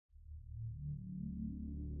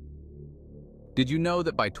Did you know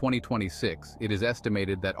that by 2026, it is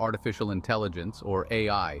estimated that artificial intelligence, or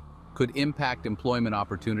AI, could impact employment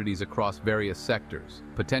opportunities across various sectors,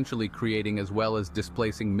 potentially creating as well as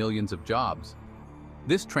displacing millions of jobs?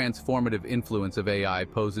 This transformative influence of AI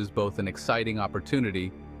poses both an exciting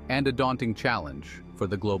opportunity and a daunting challenge for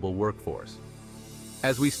the global workforce.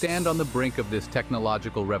 As we stand on the brink of this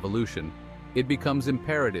technological revolution, it becomes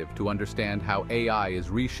imperative to understand how AI is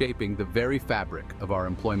reshaping the very fabric of our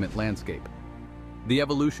employment landscape. The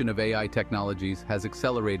evolution of AI technologies has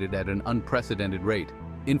accelerated at an unprecedented rate,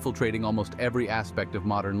 infiltrating almost every aspect of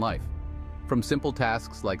modern life. From simple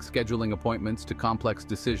tasks like scheduling appointments to complex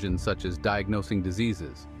decisions such as diagnosing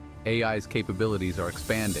diseases, AI's capabilities are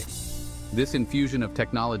expanding. This infusion of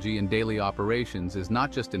technology in daily operations is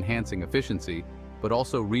not just enhancing efficiency, but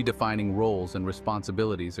also redefining roles and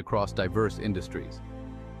responsibilities across diverse industries.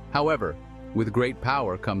 However, with great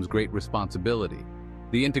power comes great responsibility.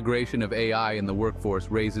 The integration of AI in the workforce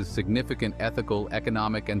raises significant ethical,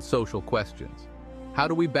 economic, and social questions. How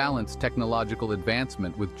do we balance technological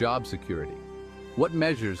advancement with job security? What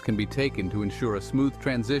measures can be taken to ensure a smooth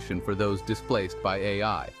transition for those displaced by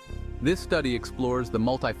AI? This study explores the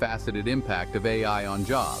multifaceted impact of AI on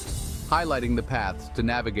jobs, highlighting the paths to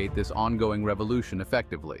navigate this ongoing revolution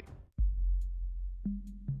effectively.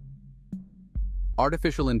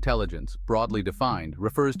 Artificial intelligence, broadly defined,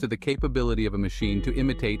 refers to the capability of a machine to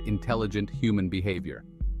imitate intelligent human behavior.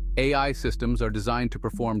 AI systems are designed to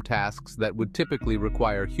perform tasks that would typically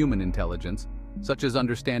require human intelligence, such as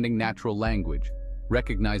understanding natural language,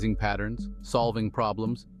 recognizing patterns, solving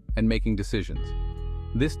problems, and making decisions.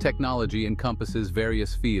 This technology encompasses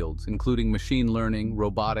various fields, including machine learning,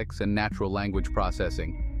 robotics, and natural language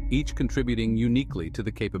processing, each contributing uniquely to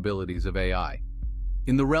the capabilities of AI.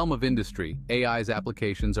 In the realm of industry, AI's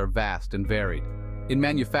applications are vast and varied. In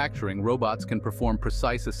manufacturing, robots can perform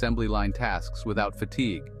precise assembly line tasks without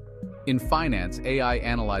fatigue. In finance, AI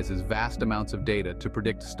analyzes vast amounts of data to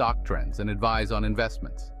predict stock trends and advise on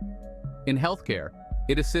investments. In healthcare,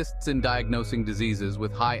 it assists in diagnosing diseases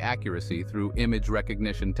with high accuracy through image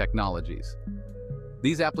recognition technologies.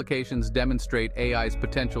 These applications demonstrate AI's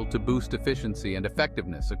potential to boost efficiency and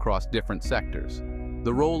effectiveness across different sectors.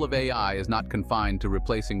 The role of AI is not confined to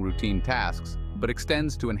replacing routine tasks, but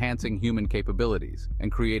extends to enhancing human capabilities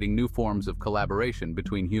and creating new forms of collaboration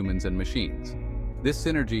between humans and machines. This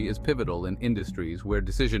synergy is pivotal in industries where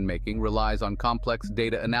decision-making relies on complex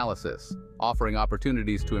data analysis, offering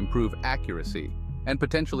opportunities to improve accuracy and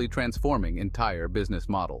potentially transforming entire business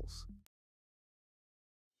models.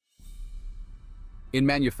 In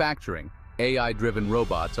manufacturing, AI-driven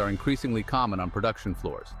robots are increasingly common on production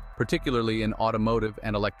floors, particularly in automotive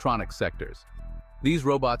and electronics sectors. These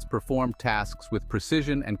robots perform tasks with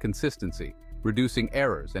precision and consistency, reducing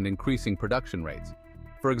errors and increasing production rates.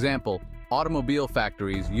 For example, automobile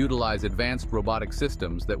factories utilize advanced robotic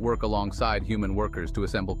systems that work alongside human workers to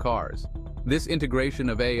assemble cars. This integration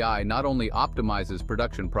of AI not only optimizes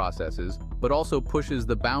production processes, but also pushes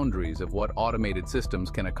the boundaries of what automated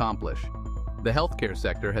systems can accomplish. The healthcare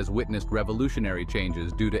sector has witnessed revolutionary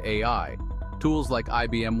changes due to AI. Tools like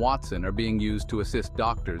IBM Watson are being used to assist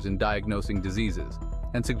doctors in diagnosing diseases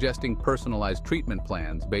and suggesting personalized treatment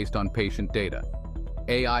plans based on patient data.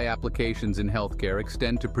 AI applications in healthcare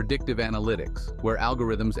extend to predictive analytics, where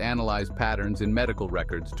algorithms analyze patterns in medical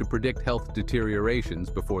records to predict health deteriorations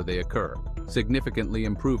before they occur, significantly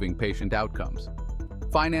improving patient outcomes.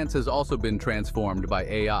 Finance has also been transformed by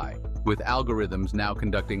AI, with algorithms now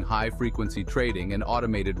conducting high-frequency trading and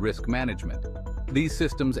automated risk management. These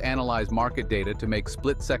systems analyze market data to make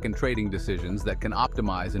split-second trading decisions that can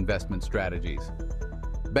optimize investment strategies.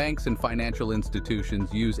 Banks and financial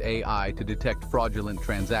institutions use AI to detect fraudulent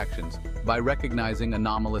transactions by recognizing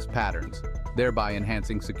anomalous patterns, thereby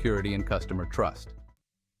enhancing security and customer trust.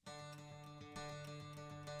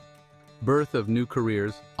 Birth of new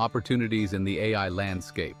careers, opportunities in the AI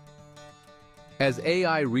landscape. As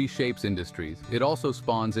AI reshapes industries, it also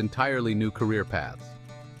spawns entirely new career paths.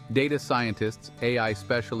 Data scientists, AI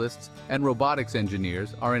specialists, and robotics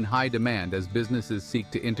engineers are in high demand as businesses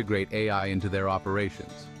seek to integrate AI into their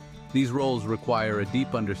operations. These roles require a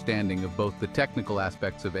deep understanding of both the technical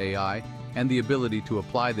aspects of AI and the ability to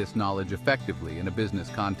apply this knowledge effectively in a business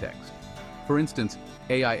context. For instance,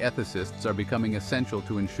 AI ethicists are becoming essential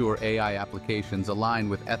to ensure AI applications align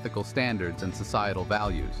with ethical standards and societal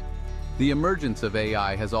values. The emergence of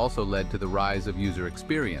AI has also led to the rise of user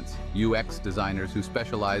experience, UX designers who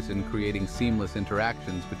specialize in creating seamless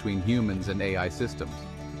interactions between humans and AI systems.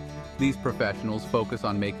 These professionals focus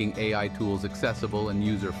on making AI tools accessible and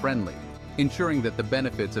user-friendly, ensuring that the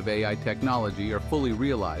benefits of AI technology are fully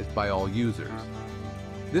realized by all users.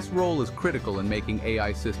 This role is critical in making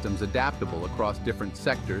AI systems adaptable across different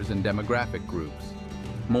sectors and demographic groups.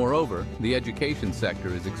 Moreover, the education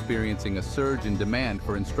sector is experiencing a surge in demand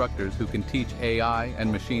for instructors who can teach AI and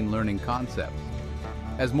machine learning concepts.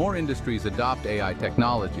 As more industries adopt AI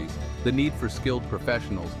technologies, the need for skilled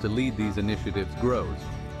professionals to lead these initiatives grows,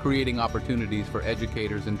 creating opportunities for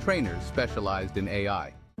educators and trainers specialized in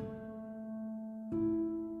AI.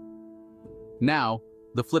 Now,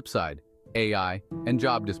 the flip side, AI and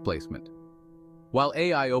job displacement. While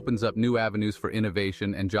AI opens up new avenues for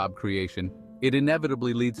innovation and job creation, it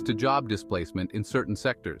inevitably leads to job displacement in certain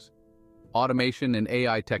sectors. Automation and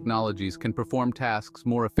AI technologies can perform tasks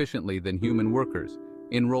more efficiently than human workers,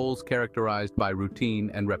 in roles characterized by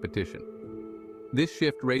routine and repetition. This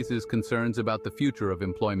shift raises concerns about the future of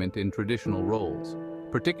employment in traditional roles,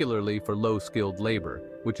 particularly for low-skilled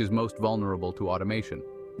labor, which is most vulnerable to automation.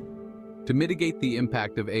 To mitigate the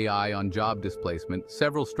impact of AI on job displacement,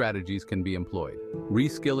 several strategies can be employed.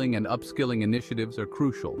 Reskilling and upskilling initiatives are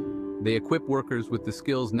crucial. They equip workers with the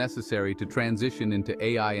skills necessary to transition into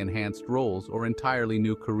AI-enhanced roles or entirely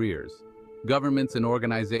new careers. Governments and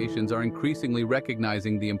organizations are increasingly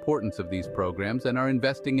recognizing the importance of these programs and are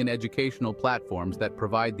investing in educational platforms that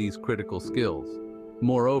provide these critical skills.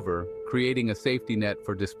 Moreover, creating a safety net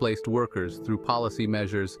for displaced workers through policy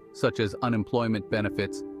measures such as unemployment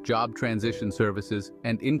benefits, job transition services,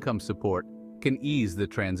 and income support can ease the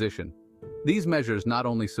transition. These measures not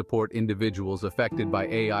only support individuals affected by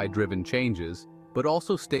AI-driven changes, but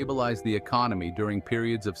also stabilize the economy during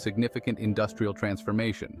periods of significant industrial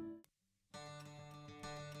transformation.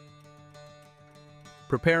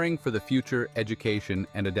 Preparing for the future, education,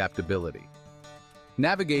 and adaptability.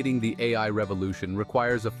 Navigating the AI revolution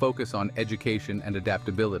requires a focus on education and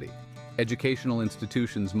adaptability. Educational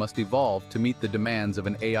institutions must evolve to meet the demands of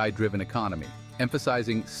an AI-driven economy,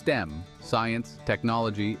 emphasizing STEM, science,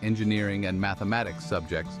 technology, engineering, and mathematics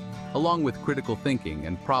subjects, along with critical thinking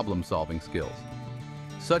and problem-solving skills.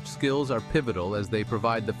 Such skills are pivotal as they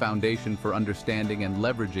provide the foundation for understanding and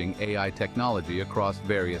leveraging AI technology across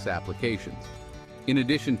various applications. In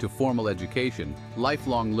addition to formal education,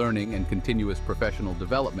 lifelong learning and continuous professional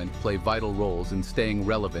development play vital roles in staying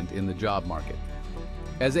relevant in the job market.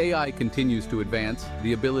 As AI continues to advance,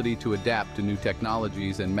 the ability to adapt to new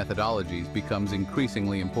technologies and methodologies becomes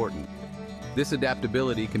increasingly important. This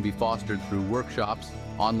adaptability can be fostered through workshops,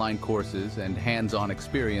 online courses, and hands-on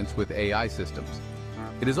experience with AI systems.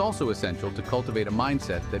 It is also essential to cultivate a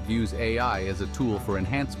mindset that views AI as a tool for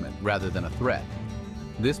enhancement rather than a threat.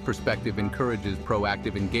 This perspective encourages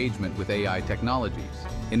proactive engagement with AI technologies,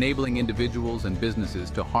 enabling individuals and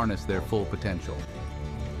businesses to harness their full potential.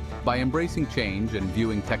 By embracing change and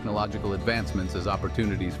viewing technological advancements as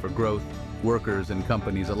opportunities for growth, workers and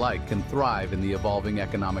companies alike can thrive in the evolving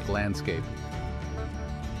economic landscape.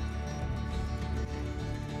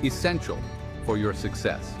 Essential for your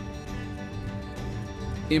success.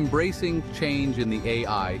 Embracing change in the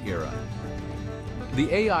AI era. The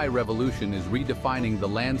AI revolution is redefining the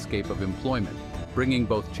landscape of employment, bringing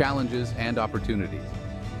both challenges and opportunities.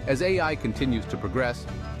 As AI continues to progress,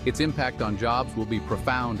 its impact on jobs will be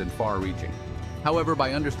profound and far-reaching. However,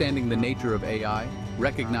 by understanding the nature of AI,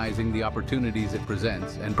 recognizing the opportunities it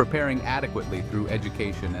presents, and preparing adequately through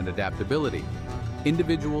education and adaptability,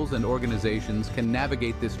 individuals and organizations can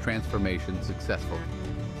navigate this transformation successfully.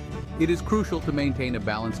 It is crucial to maintain a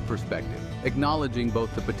balanced perspective, acknowledging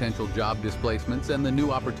both the potential job displacements and the new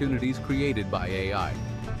opportunities created by AI.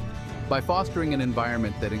 By fostering an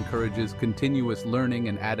environment that encourages continuous learning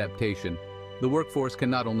and adaptation, the workforce can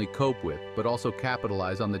not only cope with, but also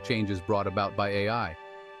capitalize on the changes brought about by AI.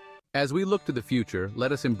 As we look to the future,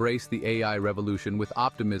 let us embrace the AI revolution with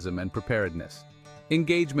optimism and preparedness.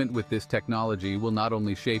 Engagement with this technology will not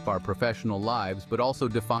only shape our professional lives, but also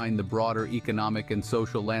define the broader economic and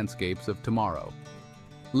social landscapes of tomorrow.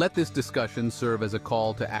 Let this discussion serve as a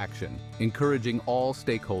call to action, encouraging all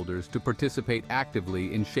stakeholders to participate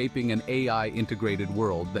actively in shaping an AI-integrated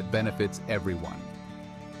world that benefits everyone.